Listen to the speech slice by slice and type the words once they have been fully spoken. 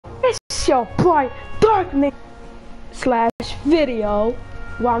your boy Darkness slash video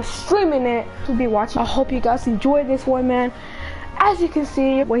while I'm streaming it to be watching. I hope you guys enjoy this one, man. As you can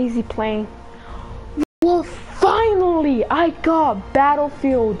see, what is he playing? Well, finally, I got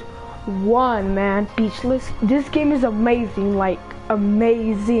Battlefield 1, man. Beachless. This game is amazing, like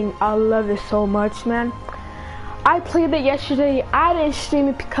amazing. I love it so much, man. I played it yesterday. I didn't stream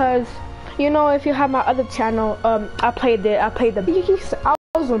it because, you know, if you have my other channel, I played it. I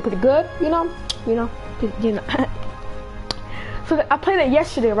was doing pretty good, you know. So I played it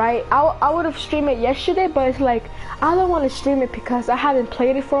yesterday, right? I would have streamed it yesterday, but it's like I don't want to stream it because I haven't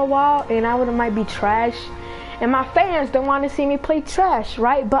played it for a while, and might be trash, and my fans don't want to see me play trash,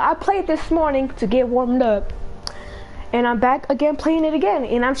 right? But I played this morning to get warmed up, and I'm back again playing it again,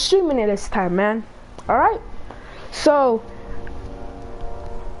 and I'm streaming it this time, man. All right. So,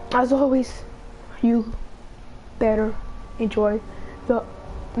 as always, you better enjoy the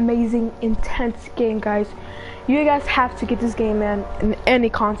amazing, intense game, guys. You guys have to get this game, man, in any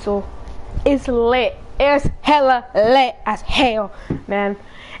console. It's lit. It's hella lit as hell, man.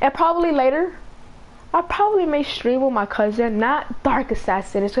 And probably later, I probably may stream with my cousin, not Dark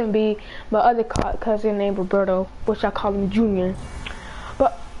Assassin. It's gonna be my other cousin named Roberto, which I call him Junior.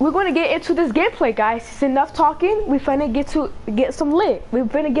 But we're gonna get into this gameplay, guys. It's enough talking. We finna get some lit. We're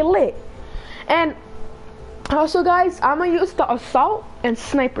finna get lit. And also, guys, I'm gonna use the assault and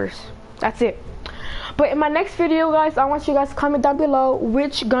snipers. That's it. But in my next video, guys, I want you guys to comment down below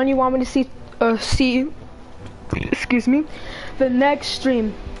which gun you want me to see. Excuse me. The next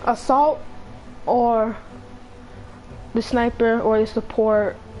stream, assault or the sniper or the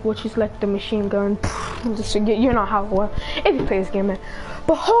support, which is like the machine gun. Just you know how it works if you play this game, man.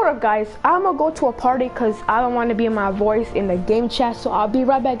 But hold up, guys, I'm gonna go to a party because I don't want to be in my voice in the game chat. So I'll be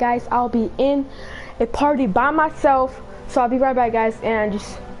right back, guys. I'll be in a party by myself. So I'll be right back, guys, and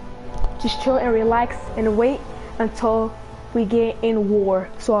just chill and relax and wait until we get in war.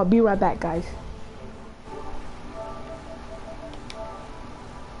 So I'll be right back, guys.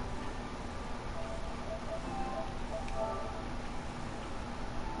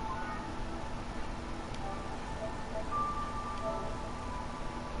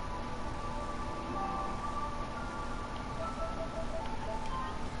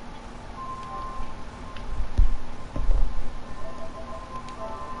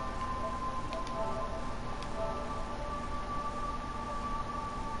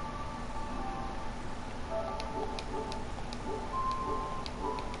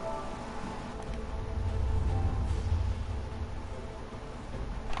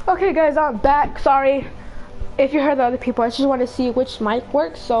 Okay, guys, I'm back. Sorry if you heard the other people. I just want to see which mic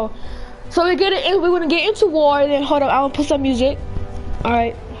works. So we're gonna get into war. And then hold up, I will put some music. All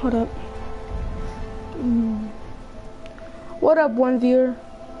right, hold up. What up, one viewer?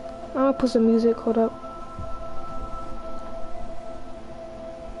 I'm gonna put some music. Hold up.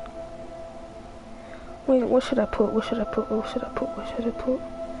 Wait, what should I put?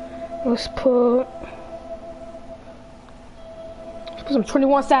 Let's put some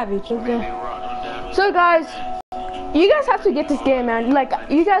 21 Savage. Okay. So guys, you guys have to get this game, man. Like,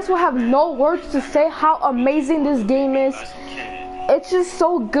 you guys will have no words to say how amazing this game is. It's just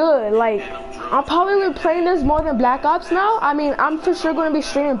so good. Like, I'm probably be playing this more than Black Ops now. I mean, I'm for sure going to be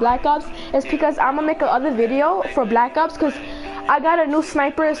streaming Black Ops. It's because I'm going to make another video for Black Ops because I got a new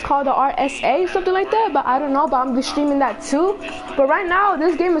sniper. It's called the RSA, something like that. But I don't know, but I'm going to be streaming that too. But right now,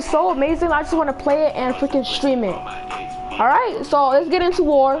 this game is so amazing. I just want to play it and freaking stream it. Alright, so let's get into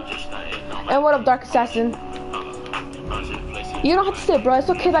war. And what up, Dark Assassin? You don't have to say, bro. It's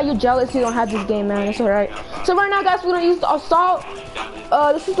okay that you're jealous you don't have this game, man. It's alright. So right now, guys, we're gonna use the assault.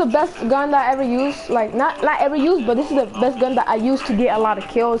 This is the best gun that I ever used. Like, not ever used, but this is the best gun that I used to get a lot of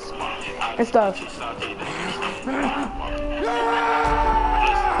kills and stuff.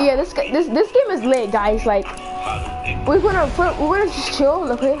 Yeah, this game is lit, guys. Like, we're gonna just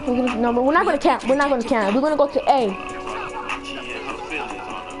chill. Okay, no, but we're not gonna camp. We're gonna go to A.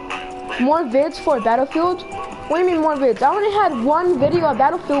 More vids for Battlefield? What do you mean more vids? I only had one video of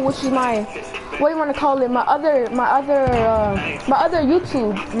Battlefield, which is my, what do you want to call it? My other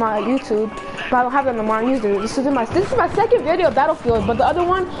YouTube. But I don't have that no more. I used it. This is my second video of Battlefield, but the other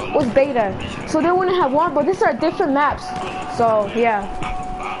one was beta. So they only have one, but these are different maps. So yeah.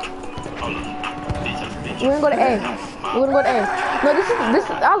 We're gonna go to A. We're gonna go to A. No, this.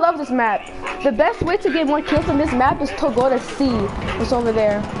 I love this map. The best way to get more kills on this map is to go to C. It's over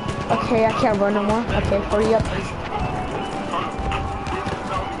there. Okay, I can't run no more. Okay, hurry up.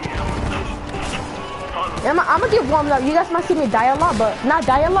 I'm gonna get warmed up. You guys might see me die a lot, but not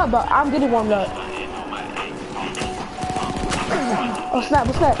die a lot, but I'm getting warmed up. Oh snap,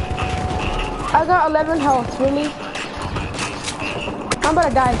 what's that? I got 11 health, really? I'm about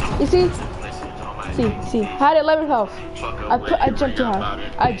to die. You see? See. I had 11 health. I jumped too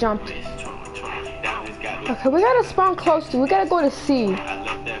high. I jumped. Okay, we gotta spawn close to. We gotta go to C.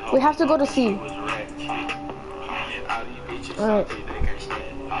 We have to go to C. Alright.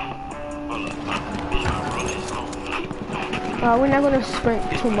 We're not gonna sprint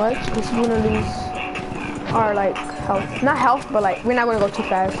too much because we're gonna lose our like health. Not health, but like we're not gonna go too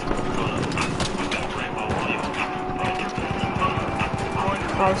fast.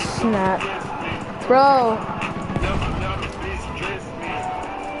 Oh snap. Bro.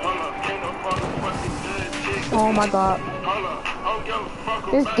 Oh my god.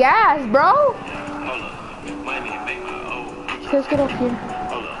 This gas, bro. Let's get off here.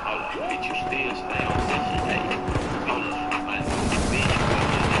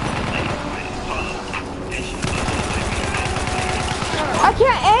 I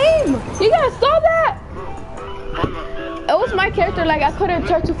can't aim! You guys saw that? It was my character, like I couldn't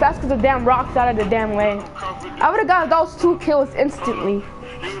turn too fast because the damn rocks out of the damn way. I would have got those 2 kills instantly.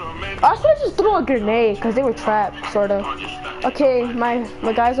 I should have just threw a grenade because they were trapped, sort of. Okay, my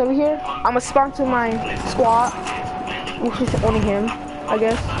guys over here. I'm gonna spawn to my squad, which is only him, I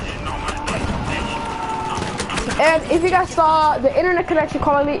guess. And if you guys saw, the internet connection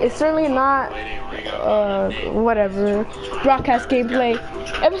quality is certainly not, whatever, broadcast gameplay.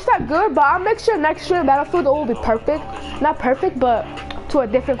 If it's not good, but I'll make sure next year Battlefield will be perfect. Not perfect, but to a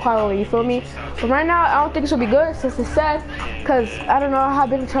different quality, you feel me? But right now, I don't think it should be good, since it's sad, because I don't know, I've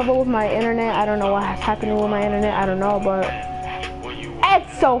been in trouble with my internet. I don't know what's happening with my internet, I don't know, but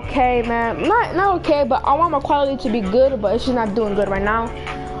it's okay, man. Not okay, but I want my quality to be good, but it's just not doing good right now.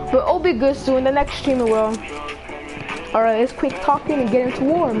 But it'll be good soon. The next stream it will. Alright, let's quit talking and get into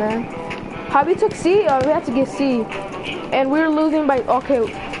war, man. How we took C? We had to get C. And we're losing by, like,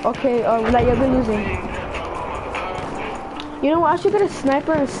 yeah, we're losing. You know what, I should get a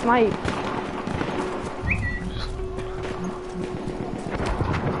sniper and snipe.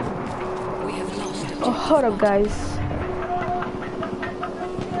 Oh, hold up, guys.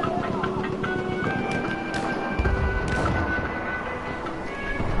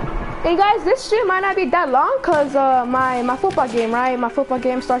 Hey guys, this stream might not be that long cause my football game, right? My football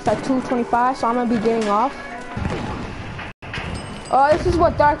game starts at 2:25, so I'm gonna be getting off. This is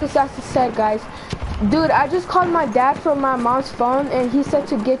what Dark Assassin said, guys. Dude, I just called my dad from my mom's phone, and he said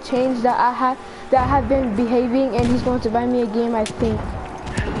to get changed that I have been behaving, and he's going to buy me a game, I think.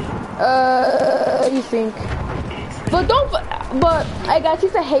 You think? But hey guys,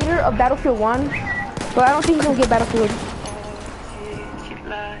 he's a hater of Battlefield 1, but I don't think he's gonna get Battlefield.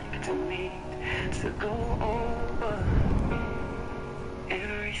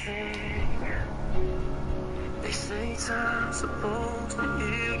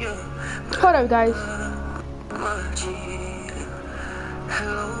 Hold up, guys.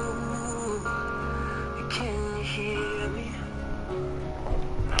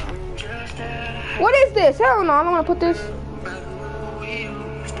 What is this? Hell no, I don't want to put this.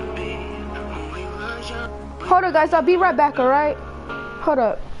 Hold up, guys. I'll be right back, alright? Hold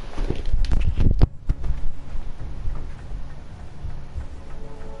up.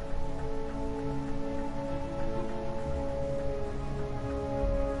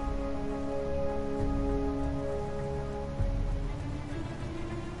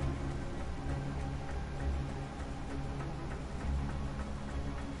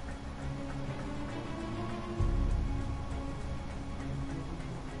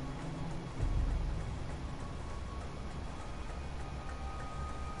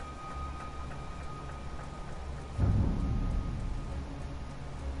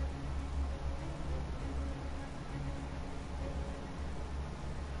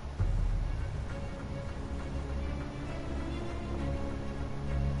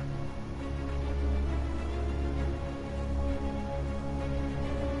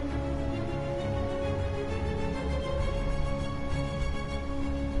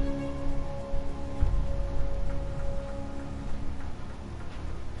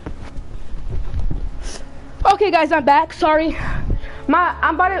 Okay guys, I'm back. Sorry.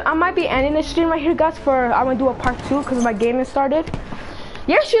 I might be ending the stream right here, guys, I'm gonna do a part 2 because my gaming started.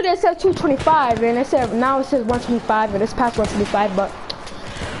 Yesterday it said 225 and now it says 125 and it's past 125, but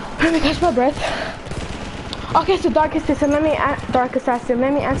let me catch my breath. Okay, so Dark Assassin, let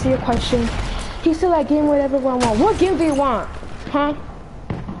me answer your question. He said like game whatever I want. What game do you want? Huh?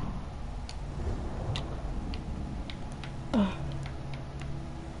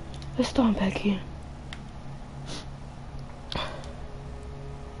 Let's start back here.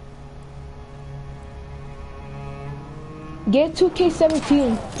 Get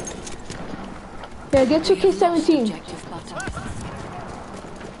 2K17. Yeah, get 2K17.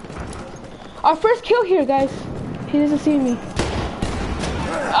 Our first kill here, guys. He doesn't see me.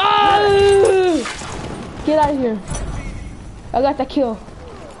 Oh! Get out of here. I got that kill.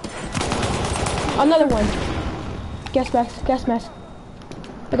 Another one. Gas mask, gas mask.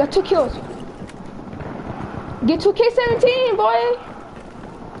 I got 2 kills. Get 2K17, boy.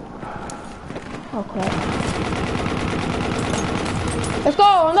 Oh crap. Let's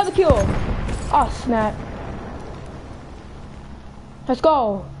go, another kill. Oh snap. Let's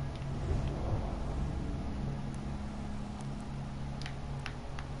go.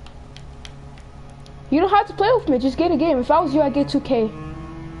 You don't have to play with me, just get a game. If I was you, I'd get 2K.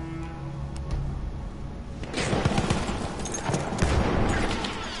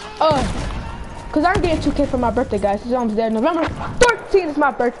 Cause I'm getting 2K for my birthday, guys. It's almost there. November 13th is my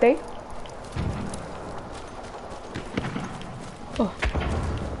birthday. Oh.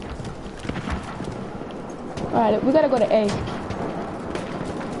 Alright, we gotta go to A.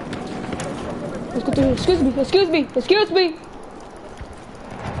 Let's go through here. Excuse me, excuse me, excuse me.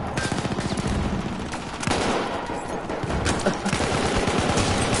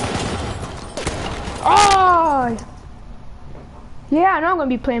 Oh! Yeah, I know I'm gonna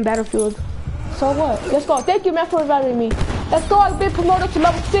be playing Battlefield. So what? Let's go. Thank you, man, for inviting me. Let's go. I've been promoted to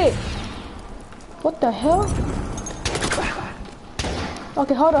level 6. What the hell?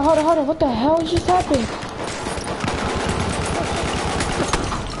 Okay, hold on, hold on, hold on. What the hell just happened?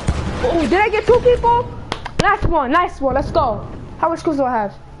 Oh, did I get 2 people? Nice one, nice one. Let's go. How much kills do I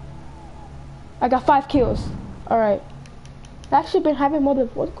have? I got 5 kills. All right. I've actually been having more than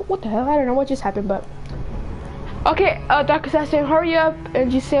what the hell? I don't know what just happened, but okay. Dark Assassin, hurry up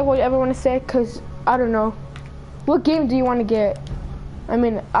and just say whatever you want to say, cause I don't know. What game do you want to get? I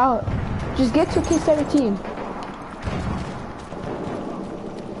mean, I'll just get 2K17.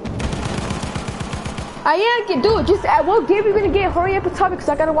 I am get dude. Just at what game you gonna get? Hurry up and tell me, cause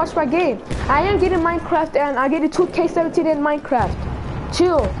I gotta watch my game. I am getting Minecraft and I get a 2K17 in Minecraft.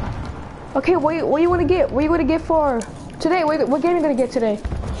 Chill. Okay, what you wanna get? What you gonna get for today? What game you gonna get today?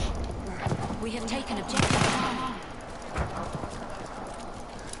 We have taken objective.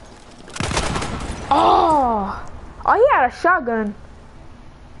 Oh, he had a shotgun.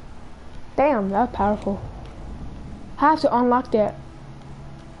 Damn, that's powerful. I have to unlock that.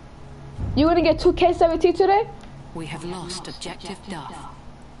 You gonna get 2K17 today? We have lost objective Duff.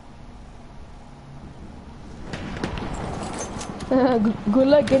 Good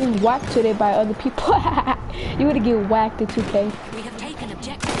luck getting whacked today by other people. You gonna get whacked in 2K. We have taken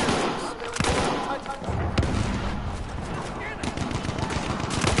objective Duff.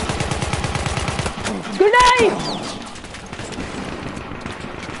 Grenade!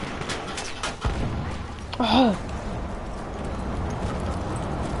 Oh.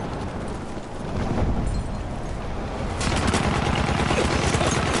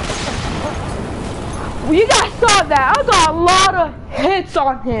 You guys saw that. I got a lot of hits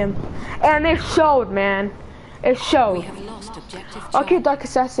on him. And it showed, man. It showed. We have lost objective Okay, Dark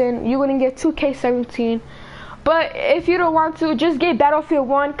Assassin, you're gonna get 2K17. But if you don't want to, just get Battlefield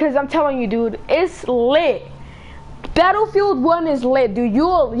 1, because I'm telling you, dude, it's lit. Battlefield 1 is lit, dude. You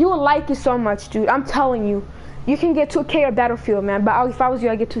will like it so much, dude. I'm telling you. You can get 2K or Battlefield, man. But if I was you,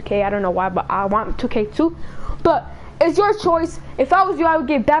 I'd get 2K. I don't know why, but I want 2K too. But it's your choice. If I was you, I would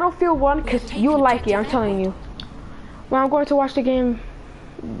get Battlefield 1, because you will like it. I'm telling you. Well, I'm going to watch the game.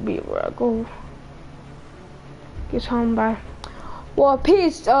 Be where I go. Get home, bye. Well,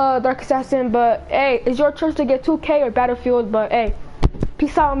 peace, Dark Assassin, but hey, it's your choice to get 2K or Battlefield, but hey,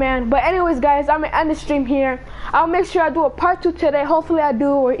 peace out, man. But anyways, guys, I'm gonna end the stream here. I'll make sure I do a part 2 today. Hopefully I do,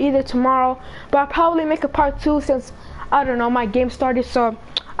 or either tomorrow, but I'll probably make a part 2 since, I don't know, my game started. So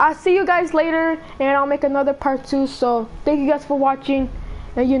I'll see you guys later, and I'll make another part 2. So thank you guys for watching.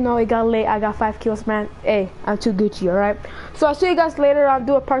 And you know, it got late. I got 5 kills, man. Hey, I'm too Gucci, alright? So I'll see you guys later. I'll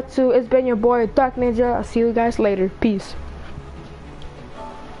do a part 2. It's been your boy, Dark Ninja. I'll see you guys later. Peace.